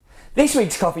This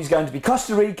week's coffee is going to be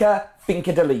Costa Rica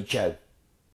Finca de Lecho.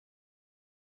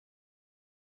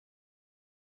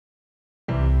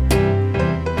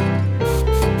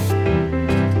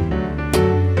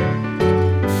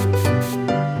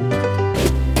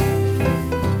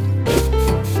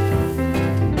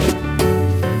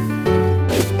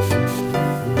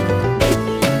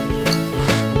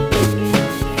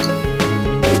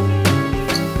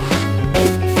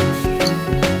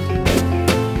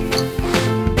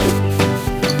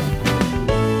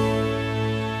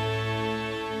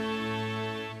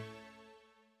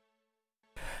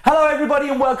 Hello everybody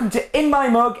and welcome to In My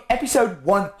Mug, episode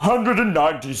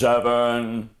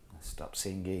 197. Stop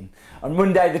singing. On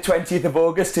Monday the 20th of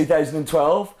August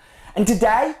 2012. And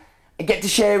today I get to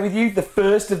share with you the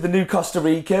first of the new Costa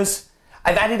Ricas.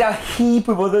 I've added a heap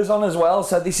of others on as well,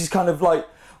 so this is kind of like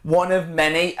one of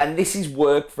many, and this is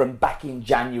work from back in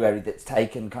January that's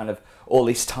taken kind of all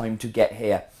this time to get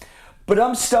here. But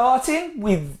I'm starting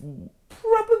with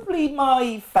probably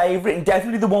my favourite and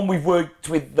definitely the one we've worked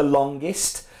with the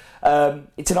longest.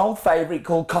 It's an old favourite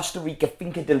called Costa Rica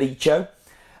Finca de Lecho,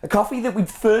 a coffee that we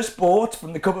first bought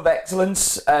from the Cup of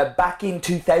Excellence back in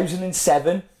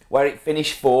 2007, where it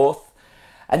finished fourth.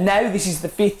 And now this is the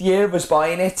fifth year of us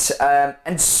buying it,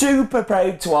 and super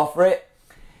proud to offer it.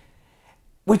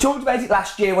 We talked about it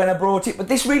last year when I brought it, but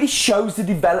this really shows the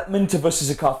development of us as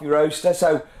a coffee roaster.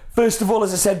 So first of all,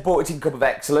 as I said, bought it in Cup of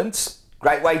Excellence.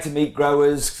 Great way to meet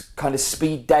growers, kind of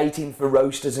speed dating for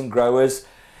roasters and growers.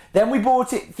 Then we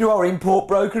bought it through our import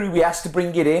broker who we asked to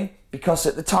bring it in because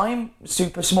at the time,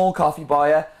 super small coffee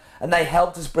buyer, and they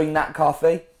helped us bring that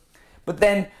coffee. But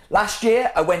then last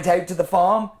year I went out to the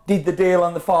farm, did the deal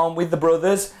on the farm with the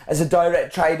brothers as a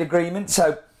direct trade agreement.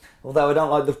 So although I don't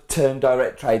like the term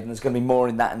direct trade, and there's going to be more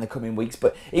in that in the coming weeks,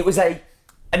 but it was an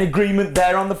agreement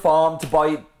there on the farm to buy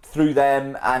it through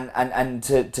them and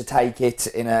to take it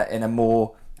in a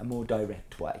more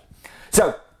direct way.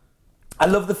 So I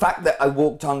love the fact that I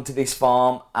walked onto this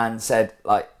farm and said,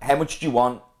 like, how much do you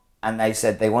want? And they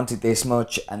said they wanted this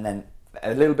much, and then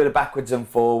a little bit of backwards and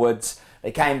forwards.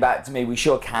 They came back to me, we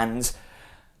shook hands.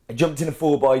 I jumped in a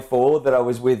 4x4 that I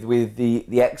was with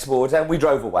the exporter, and we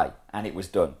drove away, and it was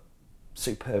done.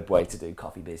 Superb way to do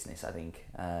coffee business, I think.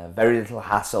 Very little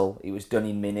hassle. It was done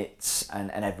in minutes, and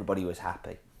everybody was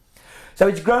happy. So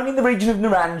it's grown in the region of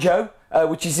Naranjo,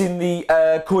 which is in the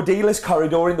Cordelis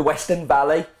corridor in the Western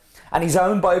Valley. And he's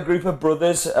owned by a group of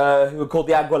brothers who are called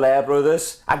the Aguilera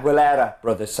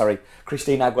brothers.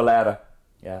 Christina Aguilera.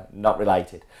 Yeah, not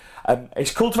related.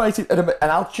 It's cultivated at an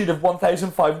altitude of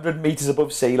 1,500 metres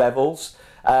above sea levels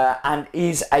and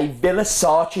is a Villa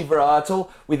Sarchi varietal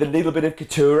with a little bit of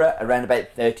Caturra, around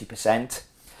about 30%.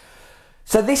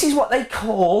 So this is what they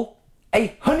call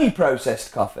a honey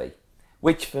processed coffee,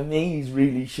 which for me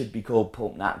really should be called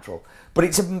pulp natural. But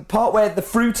it's a part where the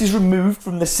fruit is removed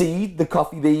from the seed, the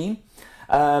coffee bean,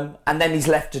 and then is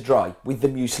left to dry with the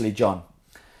mucilage on.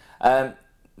 The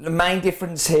main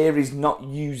difference here is not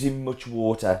using much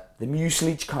water. The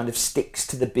mucilage kind of sticks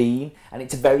to the bean, and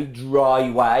it's a very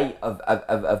dry way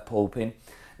of pulping.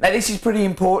 Now this is pretty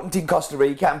important in Costa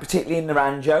Rica, and particularly in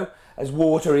Naranjo, as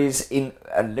water is in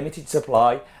a limited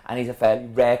supply and is a fairly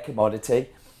rare commodity.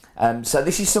 So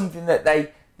this is something that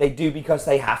they do because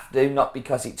they have to, not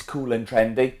because it's cool and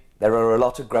trendy. There are a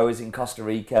lot of growers in Costa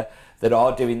Rica that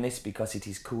are doing this because it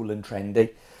is cool and trendy.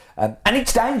 And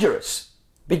it's dangerous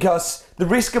because the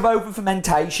risk of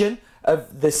over-fermentation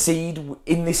of the seed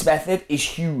in this method is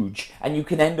huge, and you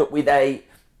can end up with a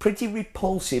pretty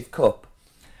repulsive cup.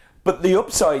 But the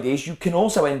upside is you can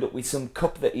also end up with some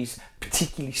cup that is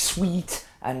particularly sweet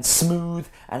and smooth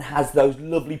and has those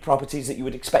lovely properties that you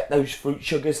would expect those fruit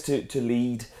sugars to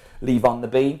leave on the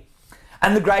bean.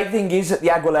 And the great thing is that the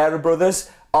Aguilera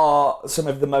brothers are some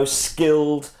of the most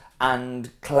skilled and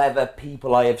clever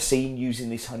people I have seen using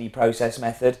this honey process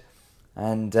method,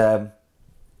 and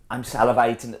I'm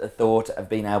salivating at the thought of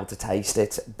being able to taste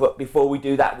it. But before we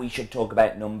do that, we should talk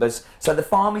about numbers. So the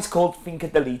farm is called Finca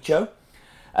de Lecho.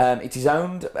 It is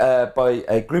owned by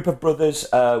a group of brothers,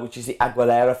 which is the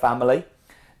Aguilera family.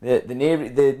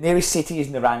 The nearest city is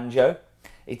Naranjo.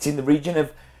 It's in the region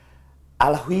of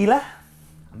Alajuela.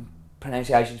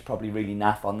 Pronunciation is probably really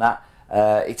naff on that.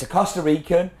 It's a Costa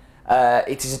Rican.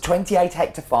 It is a 28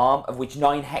 hectare farm, of which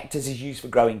 9 hectares is used for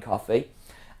growing coffee,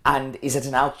 and is at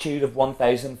an altitude of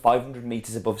 1,500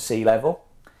 metres above sea level.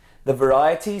 The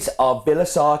varieties are Villa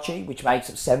Sarchi, which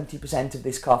makes up 70% of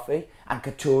this coffee, and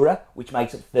Caturra, which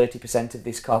makes up 30% of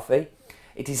this coffee.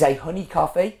 It is a honey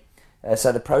coffee,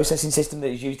 so the processing system that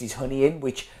is used is honey in,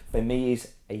 which for me is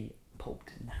a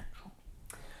pulped natural.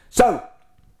 So,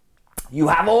 you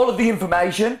have all of the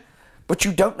information, but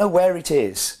you don't know where it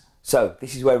is. So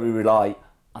this is where we rely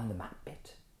on the map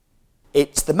bit.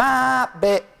 It's the map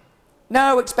bit.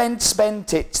 No expense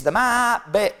spent, it's the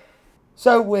map bit.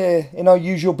 So we're in our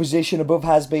usual position above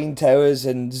Has-Been Towers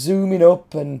and zooming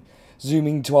up and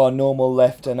zooming to our normal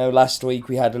left. I know last week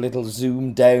we had a little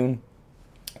zoom down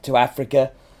to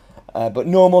Africa, but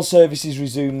normal services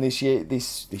resume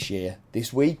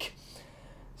this week.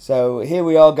 So here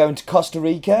we are going to Costa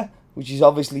Rica, which is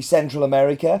obviously Central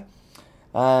America,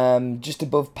 just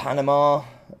above Panama,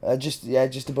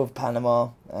 just above Panama.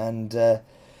 And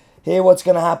here what's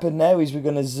going to happen now is we're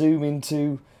going to zoom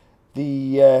into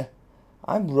the,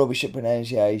 I'm rubbish at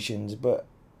pronunciations, but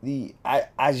the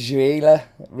Azuela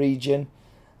region.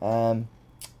 And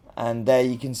there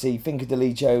you can see Finca del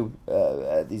Licho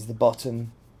is the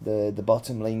bottom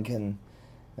link, and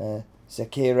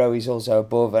Sakiro is also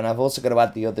above, and I've also got to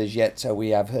add the others yet. So we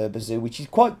have Herbazoo, which is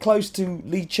quite close to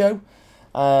Licho,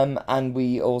 and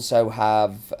we also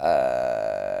have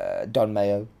Don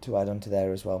Mayo to add onto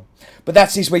there as well. But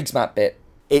that's this week's map bit.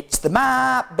 It's the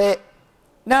map bit.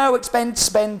 No expense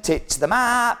spent, it's the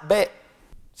map bit.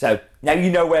 So now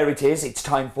you know where it is. It's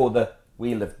time for the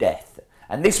Wheel of Death.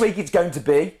 And this week it's going to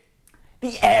be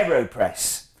the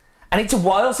AeroPress. And it's a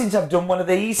while since I've done one of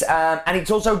these, and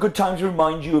it's also a good time to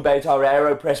remind you about our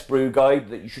AeroPress brew guide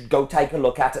that you should go take a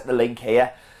look at the link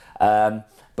here.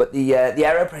 But the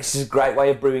AeroPress is a great way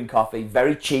of brewing coffee.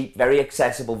 Very cheap, very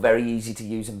accessible, very easy to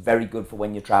use, and very good for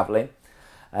when you're travelling.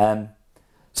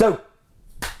 So,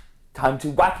 time to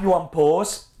whack you on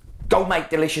pause, go make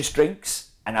delicious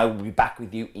drinks, and I will be back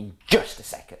with you in just a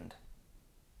second.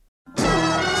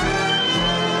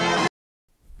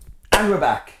 And we're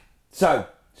back. So,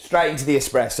 straight into the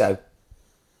espresso.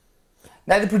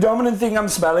 Now, the predominant thing I'm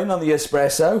smelling on the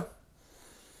espresso,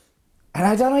 and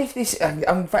I don't know if this,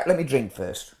 in fact, let me drink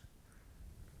first.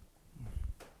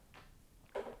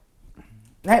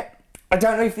 Now, I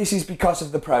don't know if this is because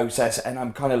of the process, and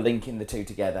I'm kind of linking the two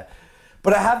together,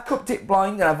 but I have cooked it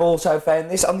blind, and I've also found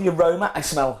this. On the aroma, I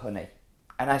smell honey,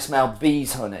 and I smell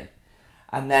bees' honey.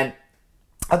 And then,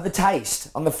 at the taste,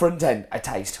 on the front end, I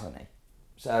taste honey.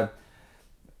 So,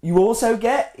 you also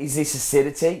get is this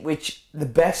acidity, which the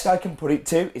best I can put it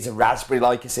to is a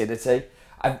raspberry-like acidity.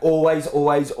 I've always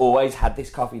had this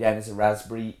coffee down as a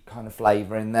raspberry kind of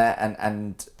flavour in there,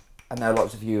 and I know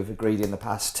lots of you have agreed in the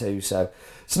past too. So,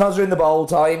 snozzer in the bowl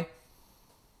time.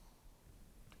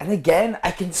 And again,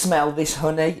 I can smell this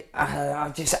honey.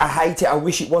 I hate it. I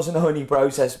wish it wasn't a honey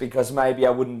process, because maybe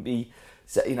I wouldn't be,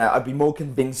 I'd be more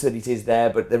convinced that it is there,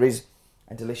 but there is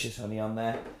a delicious honey on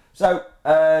there. So,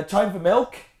 time for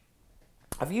milk.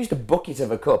 I've used a bucket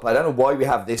of a cup. I don't know why we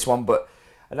have this one, but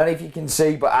I don't know if you can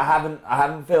see, but I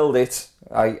haven't filled it.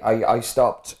 I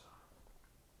stopped.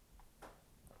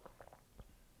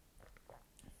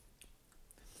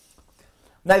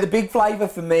 Now, the big flavour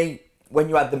for me when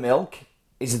you add the milk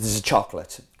is that there's a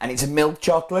chocolate, and it's a milk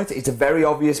chocolate. It's a very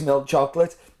obvious milk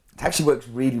chocolate. It actually works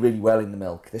really, really well in the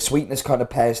milk. The sweetness kind of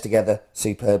pairs together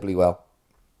superbly well.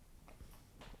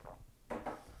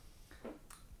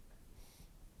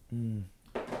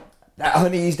 That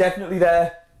honey is definitely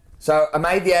there. So I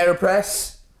made the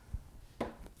AeroPress.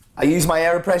 I used my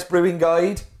AeroPress brewing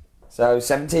guide. So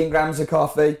 17 grams of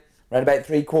coffee, around about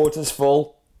 3/4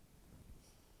 full.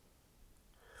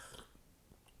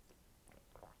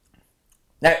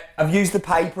 Now, I've used the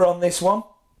paper on this one.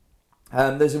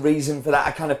 There's a reason for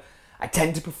that. I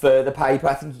tend to prefer the paper.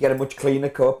 I think you get a much cleaner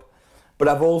cup. But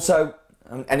I've also,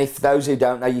 and if those who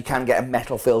don't know, you can get a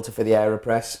metal filter for the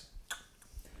AeroPress.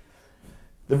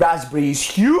 The raspberry is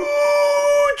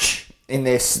huge in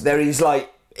this.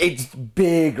 It's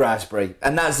big raspberry,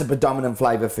 and that's the predominant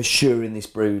flavour for sure in this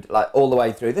brew, like all the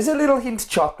way through. There's a little hint of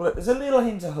chocolate, there's a little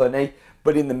hint of honey,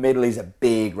 but in the middle is a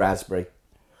big raspberry.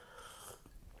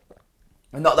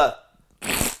 And not the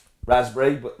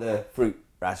raspberry, but the fruit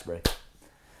raspberry.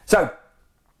 So,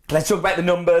 let's talk about the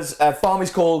numbers. Farm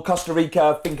is called Costa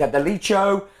Rica Finca del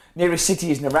Licho. Nearest city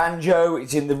is Naranjo.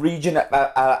 It's in the region of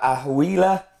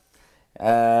Alajuela.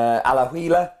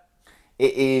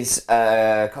 It is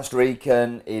Costa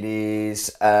Rican. It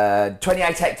is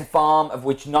 28 hectare farm, of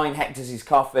which 9 hectares is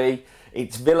coffee.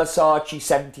 It's Villa Sarchi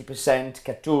 70%,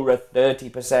 Caturra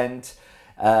 30%.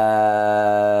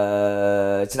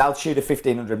 It's an altitude of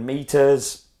 1500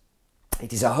 meters.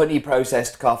 It is a honey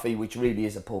processed coffee, which really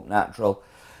is a pulp natural,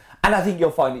 and I think you'll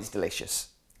find it's delicious.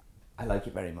 I like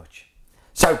it very much.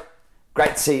 So,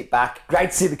 great to see it back.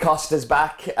 Great to see the Costas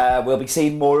back. We'll be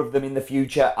seeing more of them in the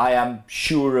future. I am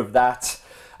sure of that.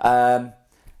 Time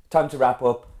to wrap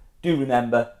up. Do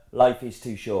remember, life is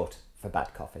too short for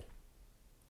bad coffee.